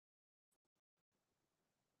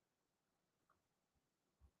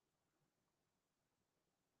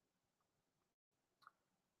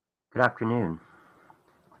Good afternoon.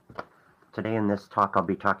 Today in this talk, I'll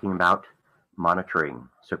be talking about monitoring.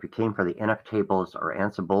 So if you came for the NF tables or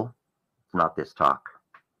Ansible, it's not this talk.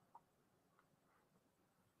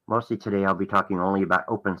 Mostly today, I'll be talking only about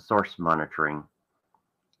open source monitoring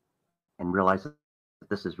and realize that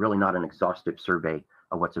this is really not an exhaustive survey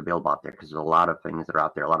of what's available out there, because there's a lot of things that are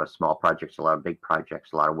out there, a lot of small projects, a lot of big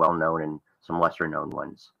projects, a lot of well-known and some lesser known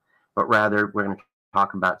ones. But rather, we're going to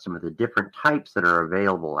talk about some of the different types that are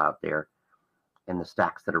available out there and the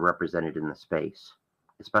stacks that are represented in the space,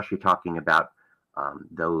 especially talking about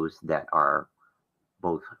those that are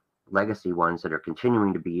both legacy ones that are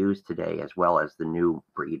continuing to be used today, as well as the new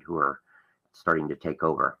breed who are starting to take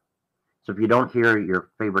over. So if you don't hear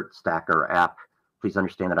your favorite stack or app, please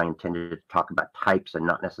understand that I intended to talk about types and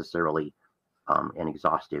not necessarily an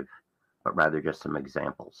exhaustive, but rather just some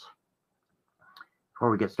examples. Before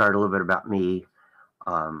we get started, a little bit about me.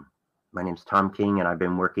 My name's Tom King, and I've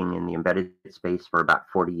been working in the embedded space for about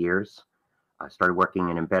 40 years. I started working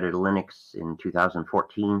in embedded Linux in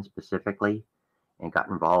 2014 specifically, and got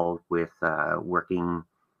involved with working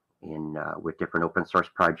with different open source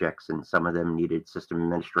projects, and some of them needed system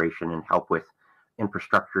administration and help with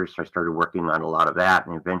infrastructure. So I started working on a lot of that,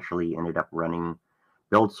 and eventually ended up running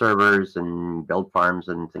build servers and build farms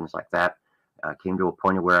and things like that. Came to a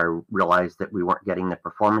point where I realized that we weren't getting the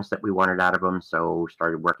performance that we wanted out of them, so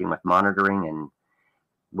started working with monitoring and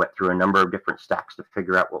went through a number of different stacks to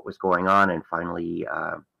figure out what was going on, and finally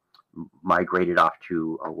migrated off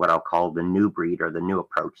to what I'll call the new breed, or the new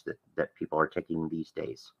approach that people are taking these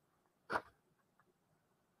days. So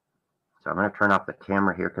I'm going to turn off the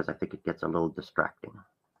camera here because I think it gets a little distracting.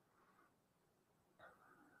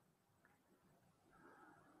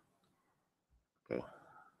 Okay.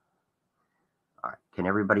 All right. Can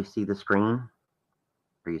everybody see the screen?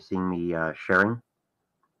 Are you seeing me sharing?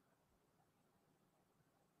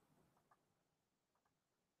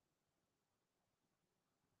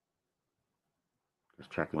 Just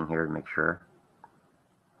checking here to make sure.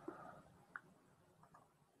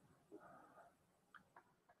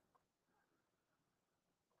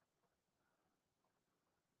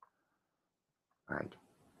 All right.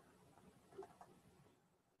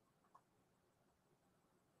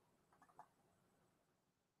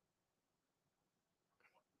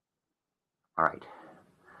 All right.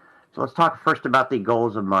 So let's talk first about the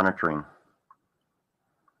goals of monitoring.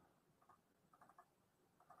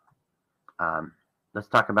 Let's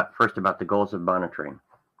talk first about the goals of monitoring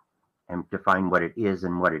and define what it is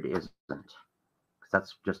and what it isn't, because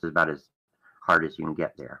that's just about as hard as you can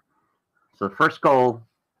get there. So the first goal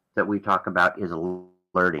that we talk about is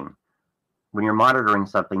alerting. When you're monitoring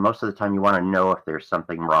something, most of the time you want to know if there's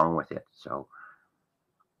something wrong with it. So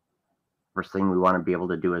first thing we want to be able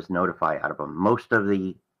to do is notify out of them. Most of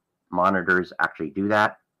the monitors actually do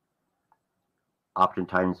that.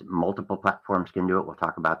 Oftentimes multiple platforms can do it. We'll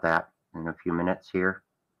talk about that in a few minutes here.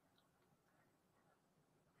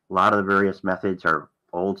 A lot of the various methods are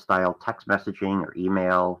old style text messaging or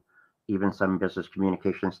email, even some business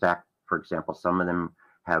communication stack. For example, some of them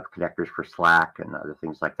have connectors for Slack and other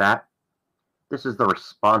things like that. This is the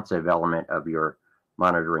responsive element of your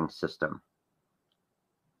monitoring system.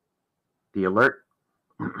 The alert,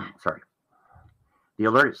 the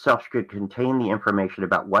alert itself should contain the information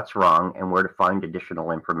about what's wrong and where to find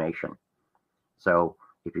additional information. So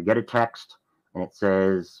if you get a text and it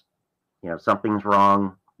says, something's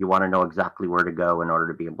wrong, you want to know exactly where to go in order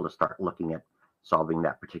to be able to start looking at solving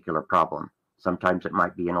that particular problem. Sometimes it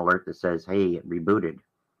might be an alert that says, hey, it rebooted.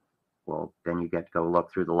 Well, then you get to go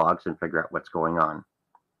look through the logs and figure out what's going on.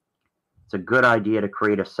 It's a good idea to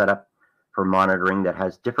create a setup for monitoring that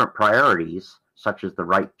has different priorities, such that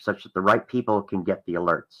the right people can get the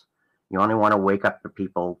alerts. You only want to wake up the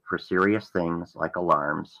people for serious things like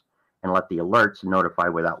alarms, and let the alerts notify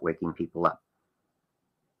without waking people up.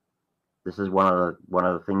 This is one of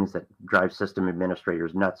the things that drives system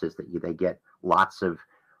administrators nuts, is that they get lots of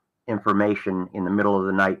information in the middle of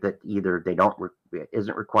the night that either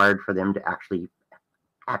isn't required for them to actually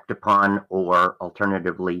act upon, or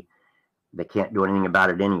alternatively, they can't do anything about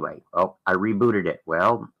it anyway. Oh, I rebooted it.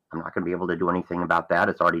 Well, I'm not going to be able to do anything about that.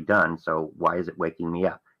 It's already done. So why is it waking me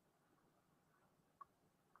up?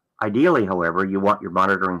 Ideally, however, you want your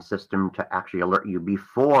monitoring system to actually alert you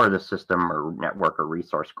before the system or network or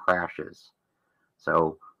resource crashes.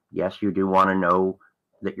 So yes, you do want to know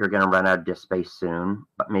that you're going to run out of disk space soon,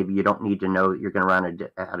 but maybe you don't need to know that you're going to run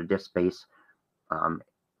out of disk space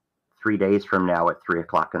 3 days from now at 3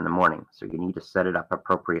 o'clock in the morning. So you need to set it up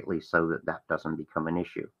appropriately so that that doesn't become an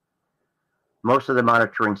issue. Most of the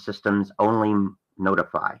monitoring systems only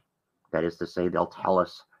notify. That is to say, they'll tell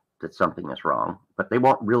us that something is wrong, but they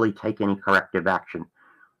won't really take any corrective action.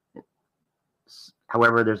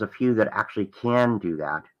 However, there's a few that actually can do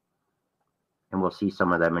that, and we'll see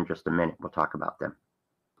some of them in just a minute. We'll talk about them.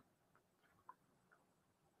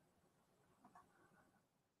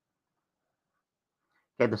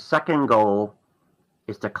 Okay, the second goal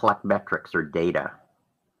is to collect metrics or data.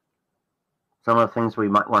 Some of the things we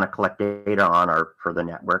might want to collect data on are for the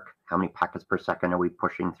network. How many packets per second are we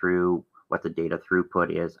pushing through? What the data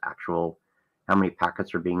throughput is, actual, how many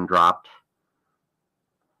packets are being dropped.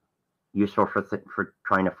 Useful for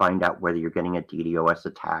trying to find out whether you're getting a DDoS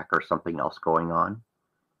attack or something else going on.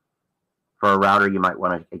 For a router, you might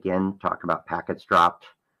want to, again, talk about packets dropped,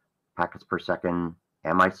 packets per second.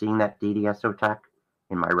 Am I seeing that DDoS attack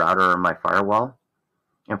in my router or my firewall?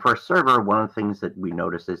 And for a server, one of the things that we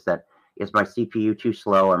notice is that, is my CPU too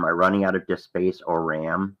slow? Am I running out of disk space or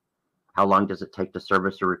RAM? How long does it take to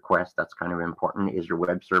service a request? That's kind of important. Is your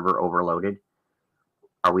web server overloaded?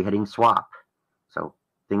 Are we hitting swap? So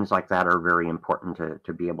things like that are very important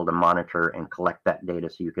to be able to monitor and collect that data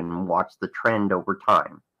so you can watch the trend over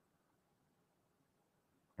time.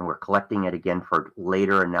 And we're collecting it again for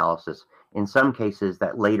later analysis. In some cases,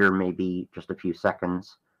 that later may be just a few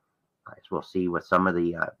seconds, as we'll see with some of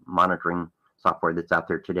the monitoring software that's out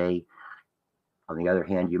there today. On the other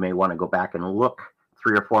hand, you may want to go back and look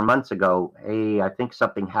 3 or 4 months ago. Hey, I think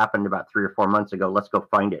something happened about 3 or 4 months ago. Let's go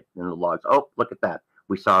find it in the logs. Oh, look at that.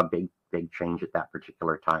 We saw a big change at that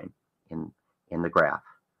particular time in the graph.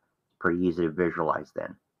 Pretty easy to visualize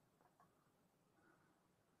then.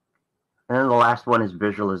 And then the last one is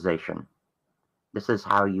visualization. This is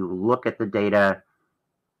how you look at the data,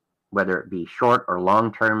 whether it be short or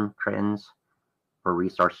long-term trends for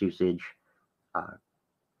resource usage.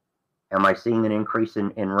 Am I seeing an increase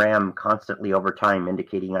in RAM constantly over time,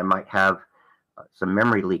 indicating I might have some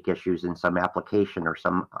memory leak issues in some application or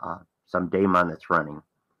some daemon that's running?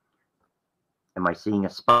 Am I seeing a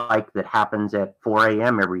spike that happens at 4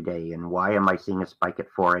 a.m. every day? And why am I seeing a spike at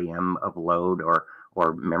 4 a.m. of load or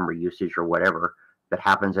memory usage or whatever that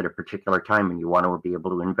happens at a particular time? And you want to be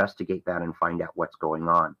able to investigate that and find out what's going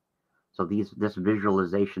on. So this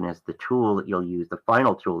visualization is the tool that you'll use, the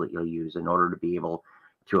final tool that you'll use in order to be able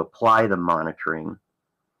to apply the monitoring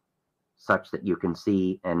such that you can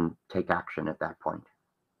see and take action at that point.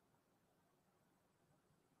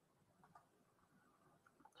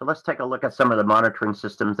 So let's take a look at some of the monitoring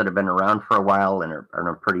systems that have been around for a while and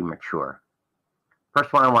are pretty mature.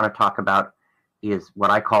 First one I want to talk about is what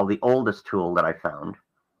I call the oldest tool that I found,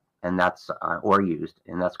 and that's or used,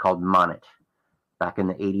 and that's called Monit. Back in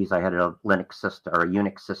the 80s, I had a Linux system or a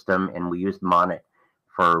Unix system, and we used Monit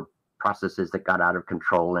for processes that got out of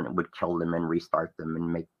control, and it would kill them and restart them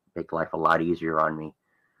and make life a lot easier on me.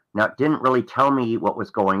 Now, it didn't really tell me what was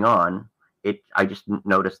going on. I just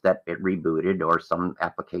noticed that it rebooted or some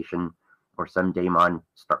application or some daemon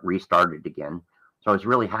restarted again. So I was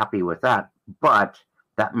really happy with that, but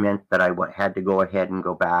that meant that I had to go ahead and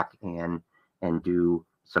go back and do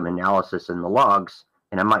some analysis in the logs,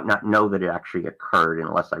 and I might not know that it actually occurred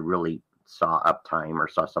unless I really saw uptime or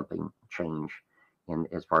saw something change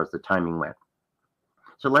as far as the timing went.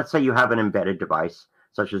 So let's say you have an embedded device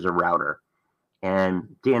such as a router,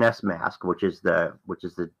 and DNSMask, which is the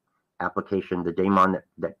application, the daemon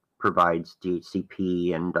that provides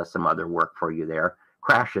DHCP and does some other work for you there,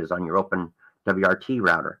 crashes on your OpenWRT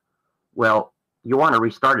router. Well, you want to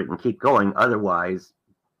restart it and keep going, otherwise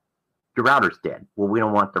your router's dead. Well, we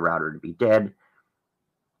don't want the router to be dead,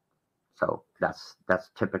 so that's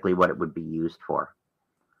typically what it would be used for.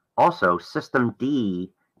 Also, systemd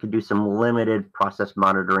can do some limited process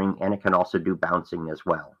monitoring, and it can also do bouncing as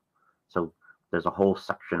well. So there's a whole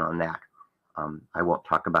section on that. I won't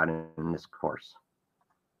talk about it in this course.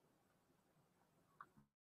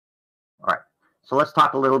 All right, so let's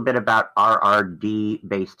talk a little bit about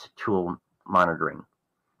RRD-based tool monitoring.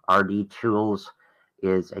 RD tools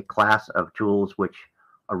is a class of tools which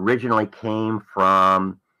originally came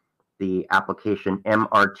from the application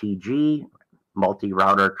MRTG,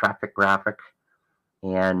 multi-router traffic graphic,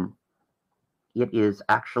 and it is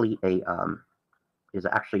actually a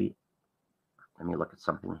let me look at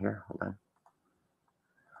something here. Hold on.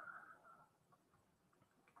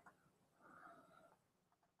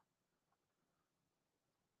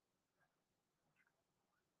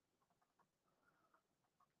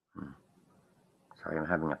 Sorry, I'm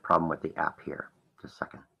having a problem with the app here. Just a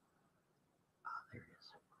second. There it is.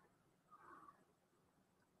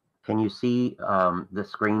 Can you see the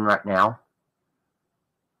screen right now?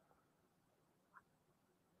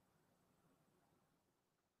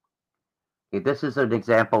 Okay, this is an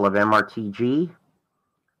example of MRTG.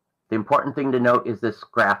 The important thing to note is this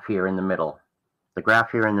graph here in the middle. The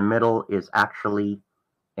graph here in the middle is actually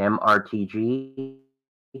MRTG.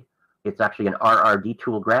 It's actually an RRD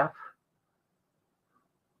tool graph.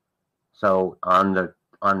 So on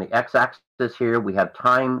the x-axis here, we have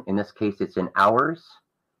time. In this case, it's in hours.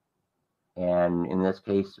 And in this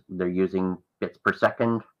case, they're using bits per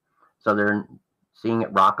second. So they're seeing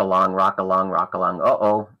it rock along, rock along, rock along.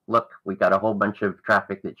 Uh-oh, look, we got a whole bunch of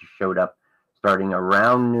traffic that just showed up starting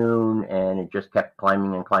around noon, and it just kept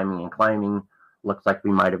climbing and climbing and climbing. Looks like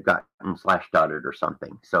we might have gotten slash dotted or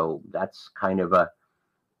something. So that's kind of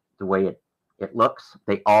the way it looks.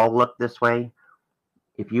 They all look this way.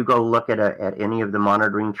 If you go look at any of the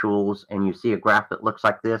monitoring tools and you see a graph that looks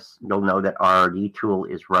like this, you'll know that RRD tool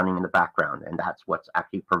is running in the background, and that's what's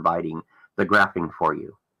actually providing the graphing for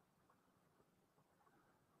you.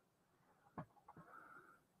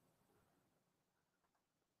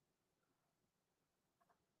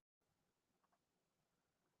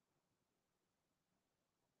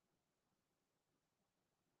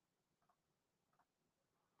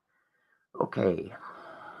 Okay.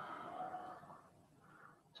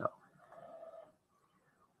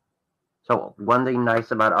 So one thing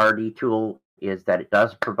nice about RRD tool is that it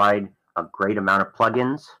does provide a great amount of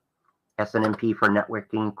plugins. SNMP for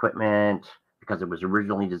networking equipment, because it was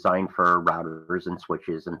originally designed for routers and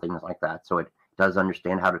switches and things like that. So it does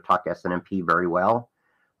understand how to talk SNMP very well.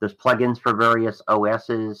 There's plugins for various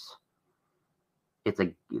OSs.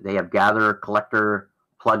 They have gather collector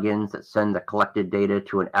plugins that send the collected data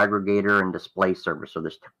to an aggregator and display server. So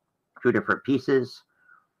there's two different pieces.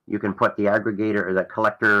 You can put the aggregator or the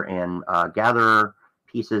collector and gatherer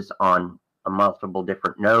pieces on multiple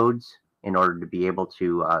different nodes in order to be able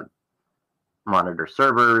to monitor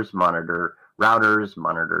servers, monitor routers,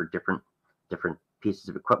 monitor different pieces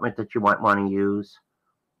of equipment that you might want to use.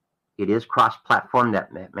 It is cross-platform.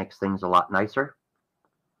 That makes things a lot nicer.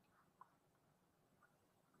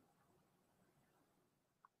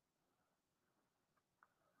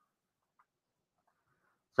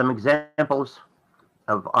 Some examples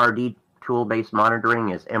of RD tool-based monitoring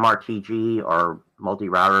is MRTG, or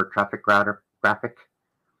multi-router traffic graphic,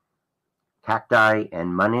 Cacti, and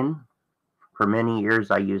Munin. For many years,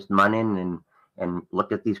 I used Munin and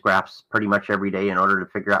looked at these graphs pretty much every day in order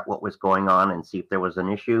to figure out what was going on and see if there was an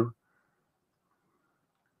issue.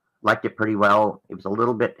 Liked it pretty well. It was a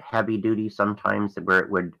little bit heavy duty sometimes, where it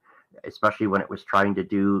would, especially when it was trying to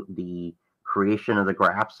do the creation of the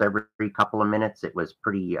graphs every couple of minutes, it was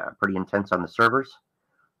pretty intense on the servers.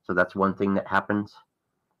 So that's one thing that happens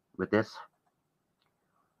with this.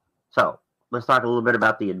 So let's talk a little bit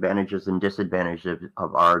about the advantages and disadvantages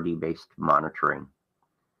of RRD-based monitoring.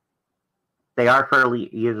 They are fairly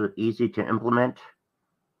easy to implement.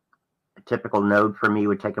 A typical node for me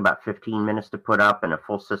would take about 15 minutes to put up, and a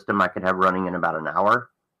full system I could have running in about an hour,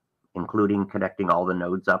 including connecting all the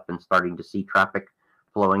nodes up and starting to see traffic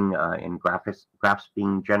flowing and graphs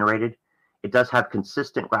being generated. It does have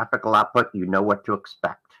consistent graphical output. You know what to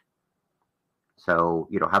expect. So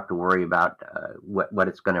you don't have to worry about what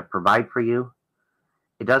it's going to provide for you.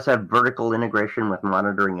 It does have vertical integration with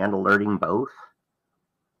monitoring and alerting both.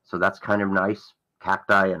 So that's kind of nice.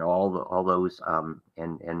 Cacti and all those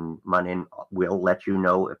and Munin will let you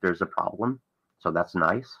know if there's a problem. So that's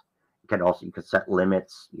nice. You can set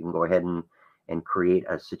limits. You can go ahead and create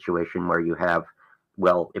a situation where you have,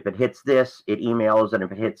 well, if it hits this, it emails, and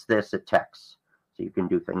if it hits this, it texts. So you can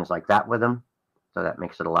do things like that with them. So that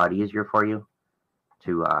makes it a lot easier for you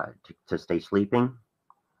to stay sleeping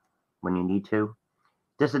when you need to.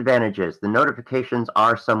 Disadvantages: the notifications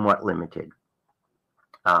are somewhat limited.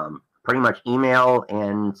 Pretty much email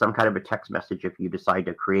and some kind of a text message if you decide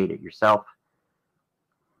to create it yourself.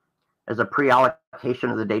 There's a pre-allocation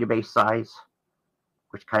of the database size,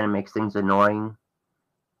 which kind of makes things annoying.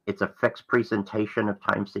 It's a fixed presentation of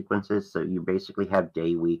time sequences, so you basically have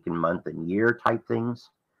day, week, and month, and year type things.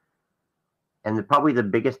 And probably the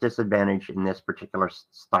biggest disadvantage in this particular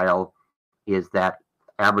style is that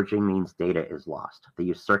averaging means data is lost. They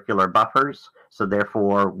use circular buffers, so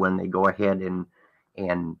therefore when they go ahead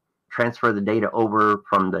and transfer the data over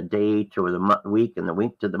from the day to the week, and the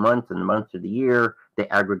week to the month, and the month to the year, they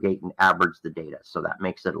aggregate and average the data. So that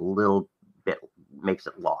makes it a little bit, makes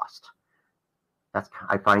it lost.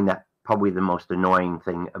 I find that probably the most annoying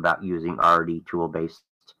thing about using RRD tool-based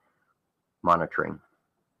monitoring.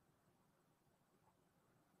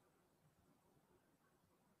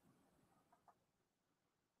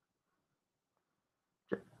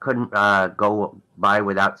 Couldn't go by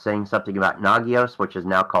without saying something about Nagios, which is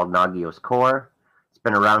now called Nagios Core. It's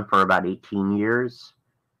been around for about 18 years,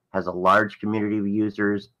 has a large community of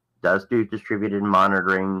users, does do distributed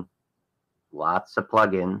monitoring, lots of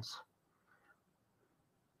plugins.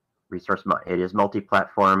 It is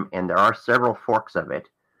multi-platform, and there are several forks of it,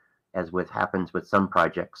 as happens with some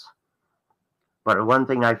projects. But one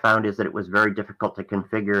thing I found is that it was very difficult to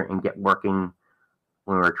configure and get working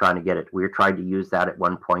when we were trying to get it. We tried to use that at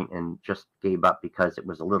one point and just gave up because it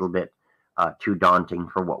was a little bit too daunting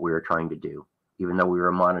for what we were trying to do. Even though we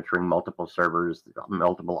were monitoring multiple servers,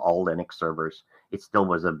 multiple all Linux servers, it still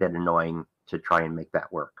was a bit annoying to try and make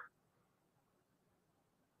that work.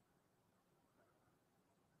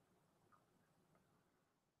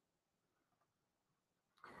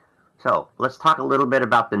 So let's talk a little bit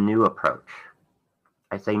about the new approach.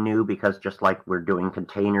 I say new because just like we're doing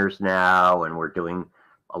containers now, and we're doing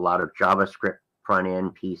a lot of JavaScript front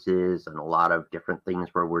end pieces and a lot of different things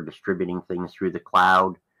where we're distributing things through the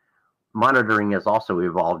cloud, monitoring has also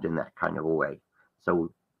evolved in that kind of a way.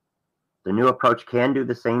 So the new approach can do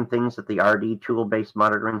the same things that the RD tool-based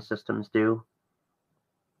monitoring systems do.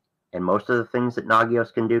 And most of the things that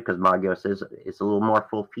Nagios can do, because Nagios is a little more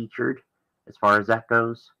full-featured as far as that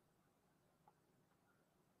goes.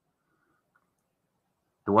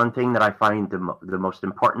 The one thing that I find the most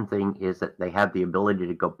important thing is that they have the ability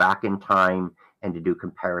to go back in time and to do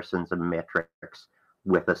comparisons of metrics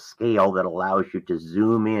with a scale that allows you to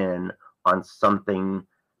zoom in on something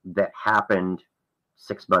that happened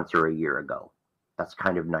 6 months or a year ago. That's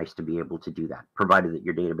kind of nice to be able to do that, provided that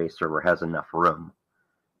your database server has enough room.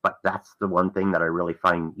 But that's the one thing that I really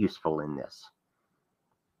find useful in this.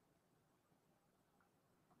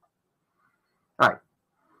 All right.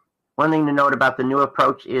 One thing to note about the new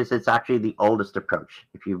approach is it's actually the oldest approach.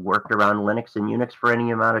 If you've worked around Linux and Unix for any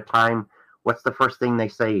amount of time, what's the first thing they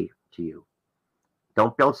say to you?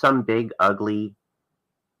 Don't build some big, ugly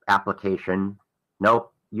application.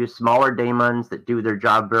 Nope. Use smaller daemons that do their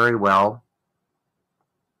job very well,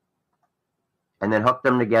 and then hook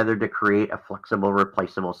them together to create a flexible,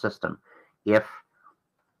 replaceable system. If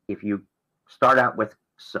you start out with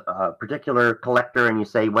a particular collector and you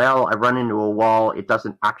say, well, I run into a wall, it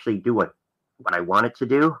doesn't actually do what I want it to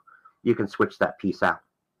do, you can switch that piece out.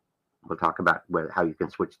 We'll talk about how you can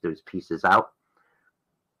switch those pieces out.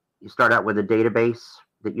 You start out with a database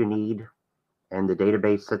that you need, and the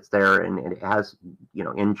database sits there and it has,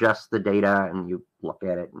 ingests the data, and you look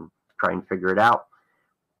at it and try and figure it out.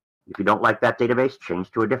 If you don't like that database,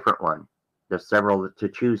 change to a different one. There's several to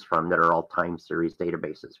choose from that are all time series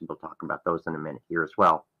databases. We'll talk about those in a minute here as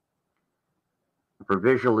well. For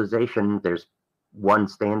visualization, there's one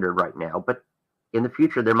standard right now, but in the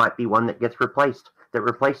future, there might be one that gets replaced, that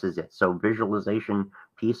replaces it. So visualization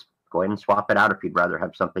piece, go ahead and swap it out if you'd rather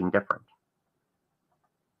have something different.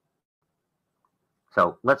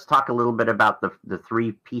 So let's talk a little bit about the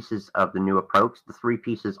three pieces of the new approach. The three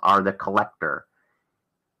pieces are the collector.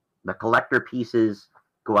 The collector pieces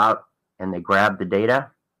go out and they grab the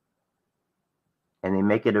data and they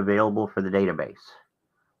make it available for the database.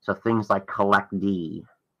 So things like collectd,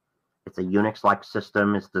 it's a Unix-like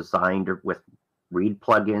system. It's designed with read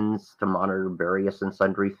plugins to monitor various and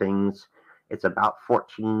sundry things. It's about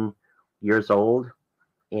 14 years old,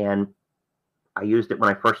 and I used it when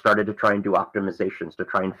I first started to try and do optimizations, to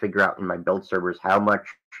try and figure out in my build servers how much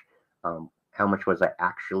was I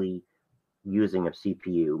actually using of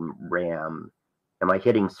CPU, RAM, am I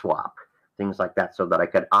hitting swap, things like that, so that I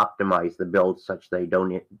could optimize the build such they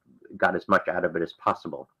got as much out of it as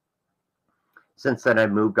possible. Since then,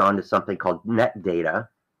 I've moved on to something called NetData.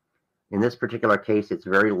 In this particular case, it's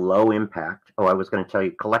very low impact. Oh, I was going to tell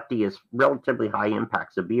you, collectd is relatively high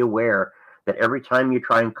impact, so be aware that every time you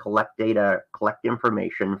try and collect data, collect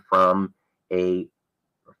information from a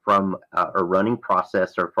running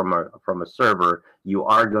process or from a server, you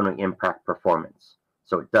are going to impact performance.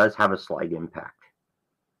 So it does have a slight impact.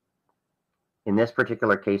 In this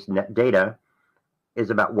particular case, NetData is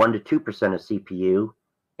about 1 to 2% of CPU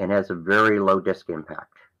and has a very low disk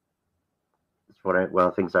impact. That's one of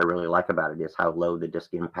the things I really like about it, is how low the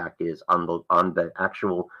disk impact is on the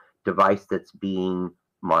actual device that's being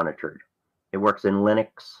monitored. It works in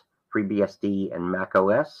Linux, FreeBSD, and Mac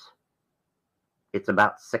OS. It's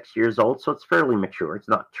about 6 years old, so it's fairly mature. It's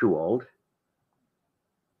not too old.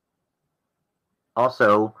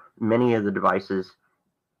 Also, many of the devices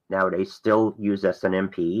nowadays still use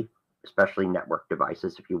SNMP, especially network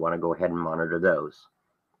devices, if you want to go ahead and monitor those.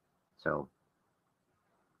 So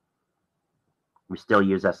we still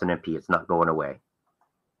use SNMP. It's not going away.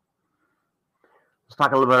 Let's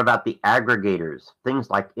talk a little bit about the aggregators, things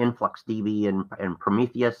like InfluxDB and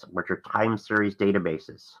Prometheus, which are time series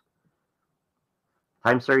databases.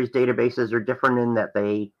 Time series databases are different in that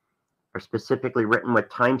they are specifically written with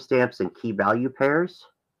timestamps and key value pairs.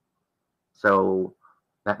 So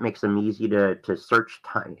That makes them easy to search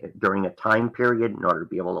time during a time period in order to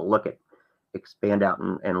be able to look at, expand out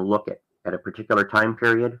and look at a particular time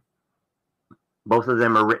period. Both of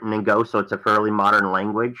them are written in Go, so it's a fairly modern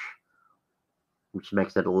language, which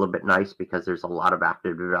makes it a little bit nice because there's a lot of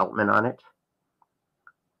active development on it.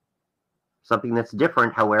 Something that's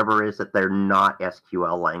different, however, is that they're not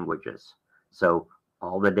SQL languages. So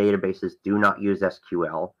all the databases do not use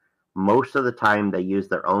SQL. Most of the time, they use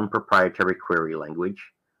their own proprietary query language.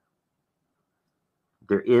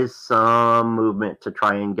 There is some movement to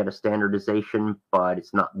try and get a standardization, but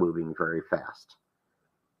it's not moving very fast.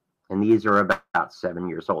 And these are about 7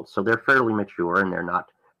 years old. So they're fairly mature, and they're not,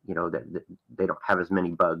 you know, they don't have as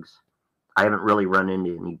many bugs. I haven't really run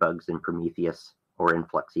into any bugs in Prometheus or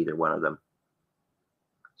Influx, either one of them.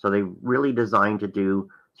 So they really designed to do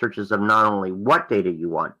searches of not only what data you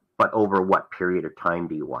want, but over what period of time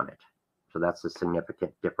do you want it. So that's a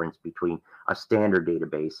significant difference between a standard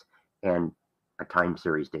database and a time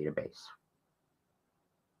series database.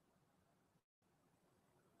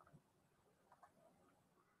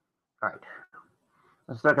 All right,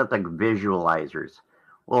 let's look at the visualizers.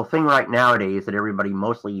 Well, the thing right nowadays that everybody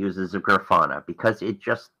mostly uses is Grafana because it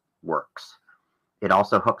just works. It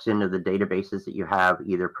also hooks into the databases that you have,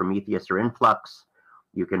 either Prometheus or Influx.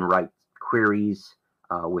 You can write queries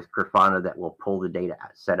with Grafana that will pull the data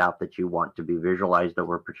set out that you want to be visualized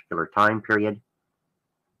over a particular time period.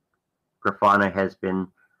 Grafana has been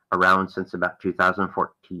around since about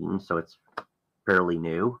 2014, so it's fairly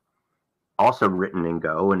new. Also written in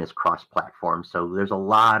Go and is cross-platform, so there's a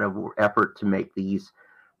lot of effort to make these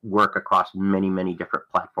work across many, many different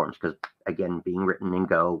platforms because, again, being written in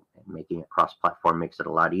Go and making it cross-platform makes it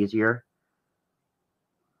a lot easier.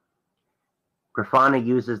 Grafana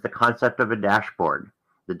uses the concept of a dashboard.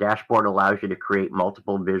 The dashboard allows you to create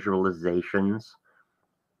multiple visualizations,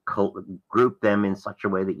 group them in such a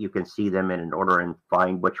way that you can see them in an order and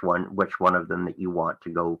find which one of them that you want to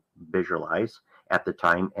go visualize at the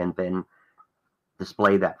time, and then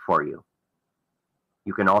display that for you.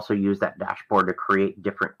 You can also use that dashboard to create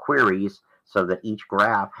different queries so that each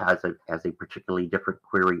graph has a particularly different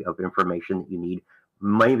query of information that you need,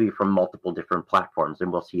 maybe from multiple different platforms,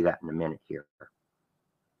 and we'll see that in a minute here.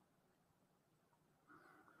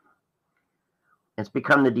 It's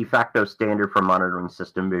become the de facto standard for monitoring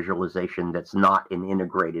system visualization that's not an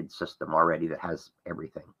integrated system already that has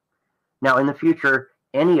everything. Now, in the future,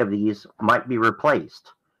 any of these might be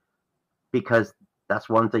replaced because that's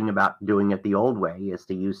one thing about doing it the old way is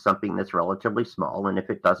to use something that's relatively small, and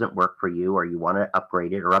if it doesn't work for you or you want to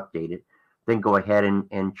upgrade it or update it, then go ahead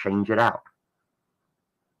and change it out.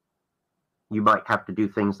 You might have to do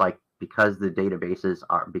things like, because the databases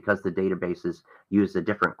use a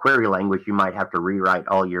different query language, you might have to rewrite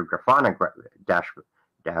all your Grafana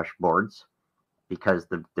dashboards because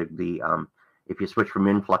if you switch from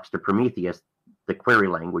Influx to Prometheus, the query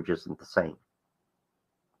language isn't the same.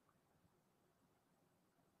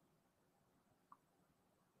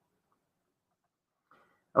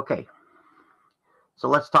 Okay, so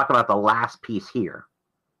let's talk about the last piece here,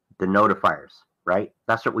 the notifiers, right?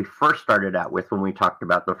 That's what we first started out with when we talked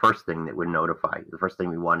about the first thing that would notify. The first thing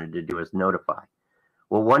we wanted to do is notify.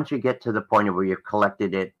 Well, once you get to the point where you've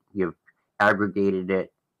collected it, you've aggregated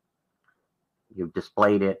it, you've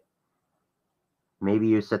displayed it, maybe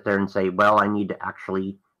you sit there and say, well, I need to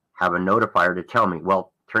actually have a notifier to tell me.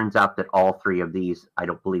 Well, turns out that all three of these, I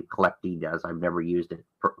don't believe CollectD does. I've never used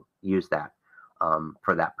that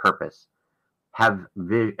for that purpose. Have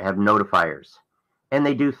notifiers, and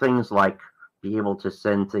they do things like be able to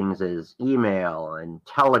send things as email and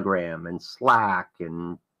Telegram and Slack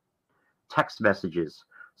and text messages.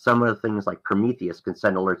 Some of the things like Prometheus can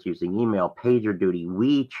send alerts using email, PagerDuty,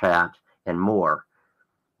 WeChat, and more.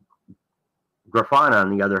 Grafana,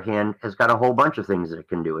 on the other hand, has got a whole bunch of things that it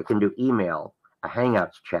can do. It can do email, a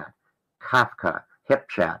Hangouts chat, Kafka,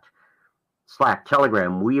 HipChat, Slack,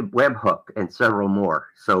 Telegram, webhook, and several more.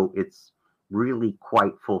 So it's really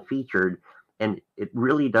quite full-featured, and it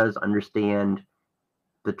really does understand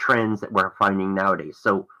the trends that we're finding nowadays.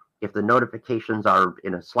 So if the notifications are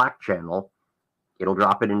in a Slack channel, it'll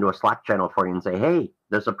drop it into a Slack channel for you and say, hey,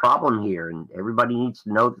 there's a problem here, and everybody needs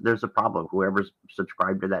to know that there's a problem, whoever's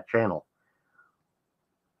subscribed to that channel.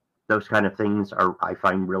 Those kind of things I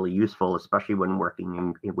find really useful, especially when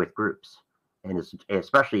working with groups, and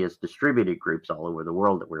especially as distributed groups all over the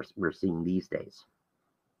world that we're seeing these days.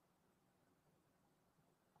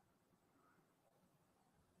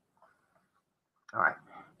 All right,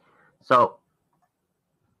 so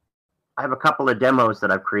I have a couple of demos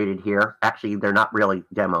that I've created here. Actually, they're not really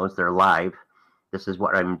demos, they're live. This is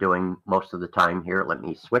what I'm doing most of the time here. Let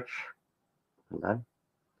me switch. Hang on.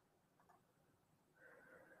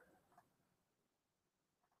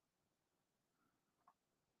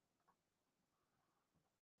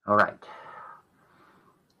 All right.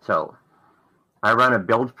 So I run a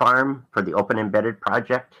build farm for the Open Embedded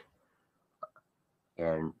project.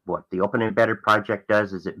 And what the Open Embedded project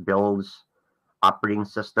does is it builds operating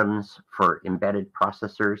systems for embedded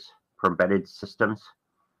processors, for embedded systems.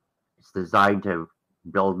 It's designed to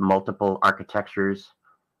build multiple architectures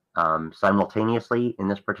simultaneously. In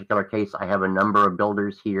this particular case, I have a number of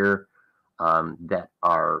builders here that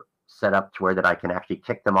are set up to where that I can actually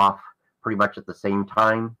kick them off pretty much at the same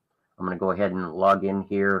time. I'm going to go ahead and log in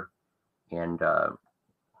here, and I'm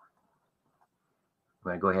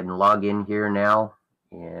going to go ahead and log in here now,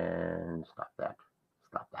 and stop that.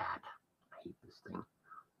 Stop that. I hate this thing.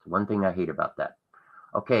 It's one thing I hate about that.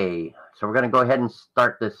 Okay, so we're going to go ahead and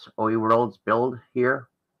start this OE Worlds build here.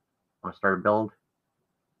 I'm going to start a build.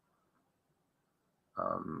 Go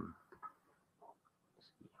ahead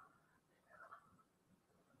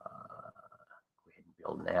and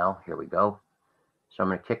build now. Here we go. So I'm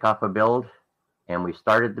going to kick off a build, and we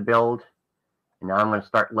started the build. And now I'm going to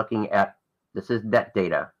start looking at, this is net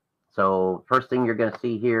data. So first thing you're going to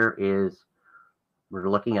see here is we're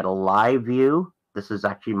looking at a live view. This is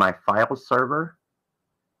actually my file server.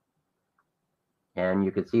 And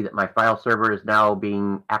you can see that my file server is now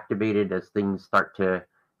being activated as things start to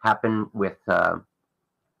happen with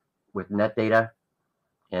net data.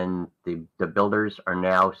 And the builders are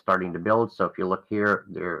now starting to build. So if you look here,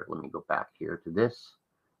 let me go back here to this.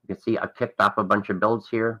 You can see I kicked off a bunch of builds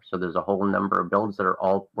here. So there's a whole number of builds that are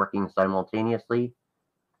all working simultaneously.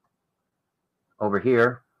 Over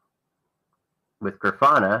here with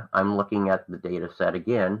Grafana, I'm looking at the data set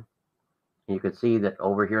again. You can see that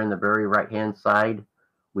over here in the very right-hand side,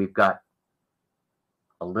 we've got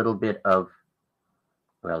a little bit of,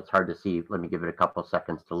 well, it's hard to see. Let me give it a couple of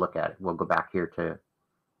seconds to look at it. We'll go back here to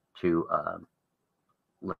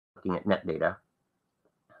looking at net data.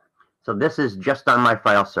 So this is just on my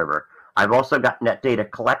file server. I've also got net data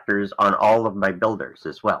collectors on all of my builders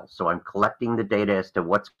as well. So I'm collecting the data as to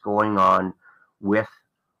what's going on with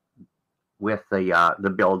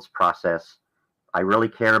the builds process. I really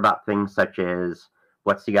care about things such as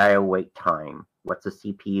what's the IO wait time, what's the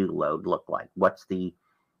CPU load look like, what's the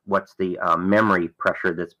memory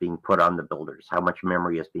pressure that's being put on the builders, how much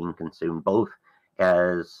memory is being consumed, both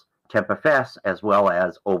as TempFS as well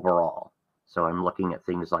as overall. So I'm looking at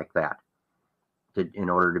things like that in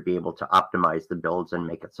order to be able to optimize the builds and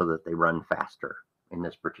make it so that they run faster in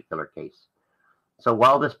this particular case. So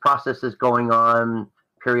while this process is going on,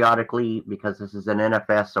 periodically, because this is an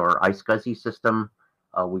NFS or iSCSI system,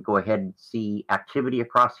 we go ahead and see activity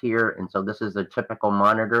across here. And so this is a typical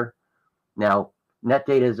monitor. Now, net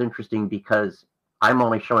data is interesting because I'm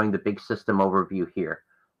only showing the big system overview here.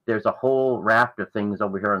 There's a whole raft of things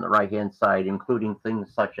over here on the right-hand side, including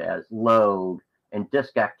things such as load and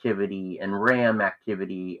disk activity and RAM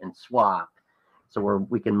activity and swap. So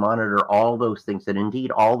we can monitor all those things. And indeed,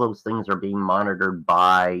 all those things are being monitored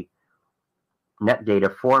by net data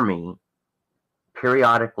for me.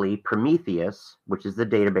 Periodically, Prometheus, which is the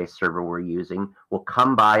database server we're using, will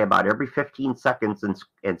come by about every 15 seconds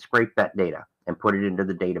and scrape that data and put it into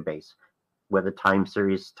the database with a time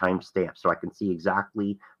series timestamp, so I can see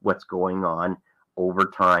exactly what's going on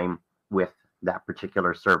over time with that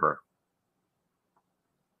particular server.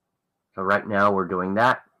 So right now we're doing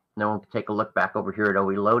that. Now we'll take a look back over here at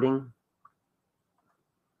OE loading.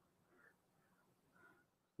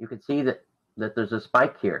 You can see that there's a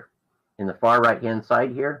spike here. In the far right-hand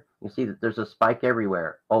side here, you see that there's a spike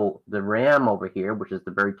everywhere. Oh, the RAM over here, which is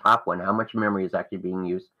the very top one, how much memory is actually being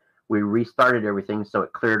used? We restarted everything, so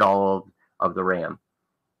it cleared all of the RAM.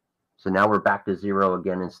 So now we're back to 0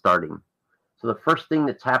 again and starting. So the first thing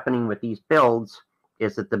that's happening with these builds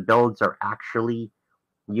is that the builds are actually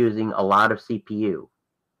using a lot of CPU.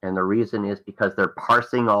 And the reason is because they're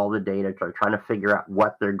parsing all the data, trying to figure out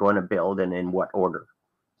what they're going to build and in what order.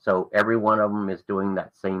 So every one of them is doing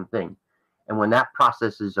that same thing. And when that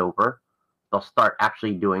process is over, they'll start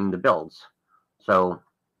actually doing the builds. So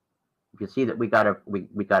you can see that we got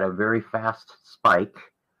a very fast spike,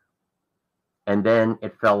 and then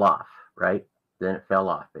it fell off, right? Then it fell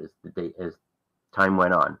off as time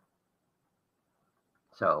went on.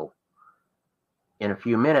 So in a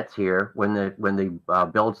few minutes here, when the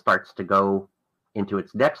build starts to go into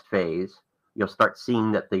its next phase, you'll start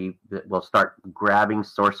seeing that we'll start grabbing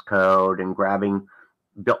source code and grabbing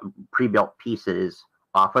pre-built pieces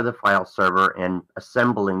off of the file server and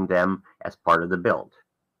assembling them as part of the build.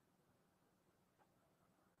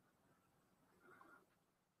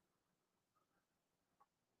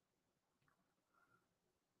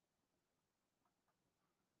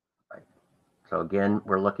 Right. So again,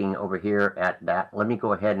 we're looking over here at that. Let me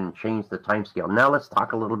go ahead and change the time scale. Now let's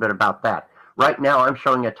talk a little bit about that. Right now, I'm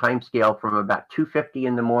showing a time scale from about 2:50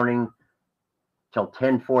 in the morning till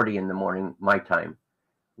 10:40 in the morning, my time.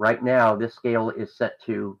 Right now, this scale is set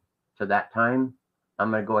to that time. I'm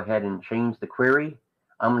going to go ahead and change the query.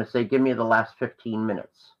 I'm going to say, give me the last 15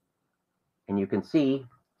 minutes. And you can see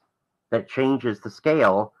that changes the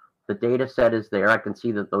scale. The data set is there. I can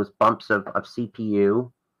see that those bumps of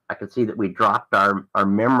CPU. I can see that we dropped our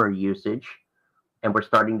memory usage, and we're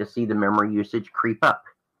starting to see the memory usage creep up.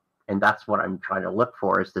 And that's what I'm trying to look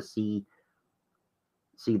for, is to see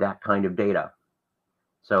that kind of data.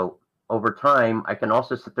 So over time, I can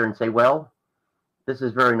also sit there and say, well, this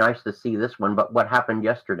is very nice to see this one, but what happened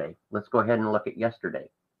yesterday? Let's go ahead and look at yesterday.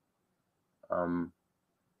 Let's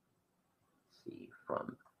see,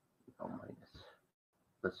 from minus.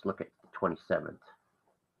 Let's look at the 27th.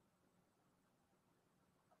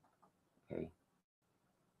 Okay.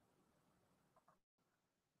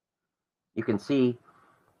 You can see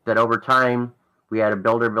that over time, we had a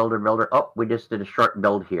builder. Oh, we just did a short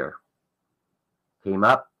build here. Came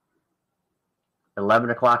up 11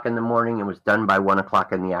 o'clock in the morning and was done by 1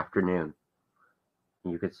 o'clock in the afternoon.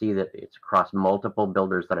 And you can see that it's across multiple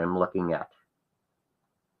builders that I'm looking at.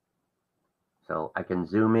 So I can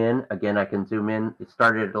zoom in. Again, I can zoom in. It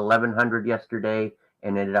started at 1100 yesterday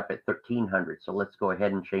and ended up at 1300. So let's go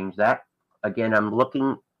ahead and change that. Again, I'm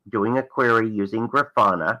doing a query using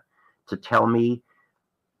Grafana to tell me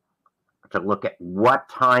to look at what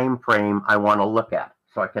time frame I want to look at.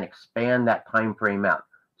 So I can expand that time frame out.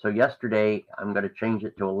 So yesterday, I'm going to change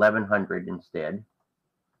it to 1100 instead,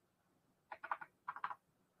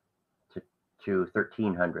 to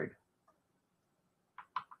 1300.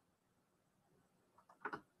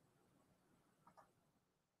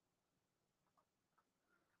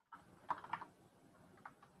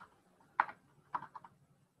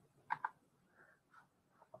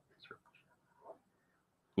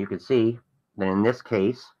 You can see that in this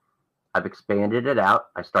case, I've expanded it out.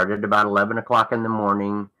 I started about 11 o'clock in the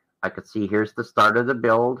morning. I could see here's the start of the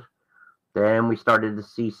build. Then we started to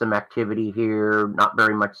see some activity here, not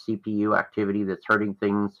very much CPU activity that's hurting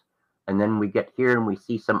things. And then we get here and we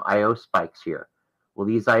see some IO spikes here. Well,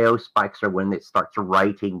 these IO spikes are when it starts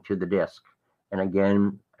writing to the disk. And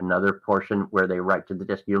again, another portion where they write to the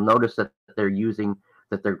disk. You'll notice that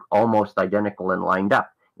they're almost identical and lined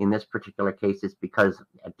up. In this particular case, it's because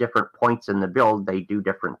at different points in the build, they do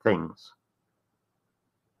different things.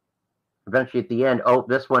 Eventually at the end, oh,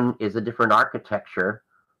 this one is a different architecture.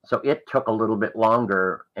 So it took a little bit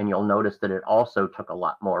longer, and you'll notice that it also took a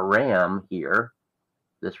lot more RAM here,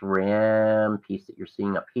 this RAM piece that you're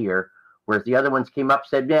seeing up here, whereas the other ones came up,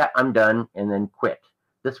 said, yeah, I'm done, and then quit.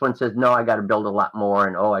 This one says, no, I got to build a lot more,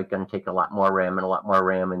 and oh, I'm going to take a lot more RAM and a lot more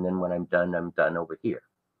RAM, and then when I'm done over here.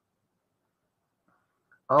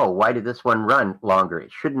 Oh, why did this one run longer? It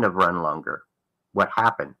shouldn't have run longer. What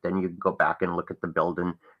happened? Then you go back and look at the build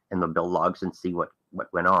and the build logs and see what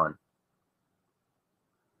went on.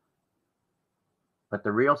 But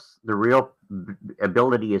the real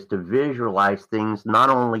ability is to visualize things, not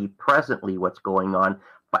only presently what's going on,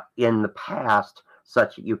 but in the past,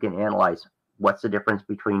 such that you can analyze what's the difference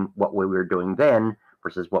between what we were doing then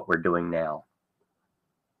versus what we're doing now.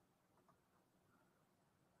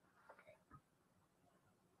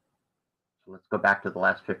 So let's go back to the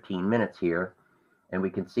last 15 minutes here, and we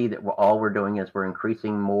can see that all we're doing is we're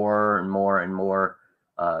increasing more and more and more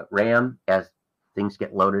RAM as things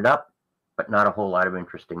get loaded up, but not a whole lot of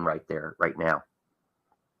interesting right now.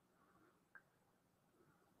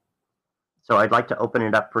 So I'd like to open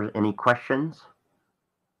it up for any questions.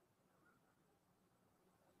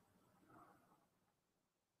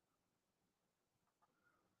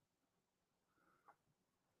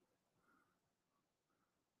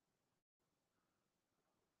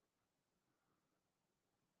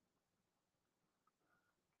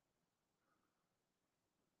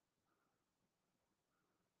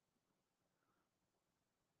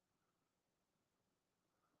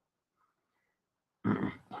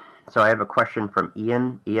 So I have a question from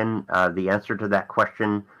Ian. Ian, the answer to that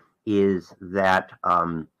question is that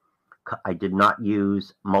I did not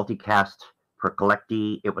use multicast for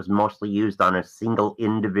Collectd. It was mostly used on a single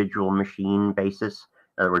individual machine basis.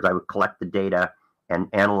 In other words, I would collect the data and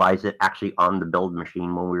analyze it actually on the build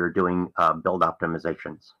machine when we were doing build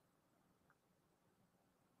optimizations.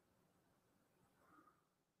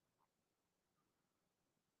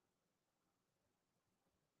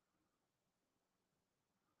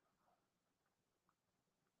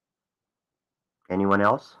 Anyone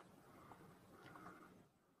else?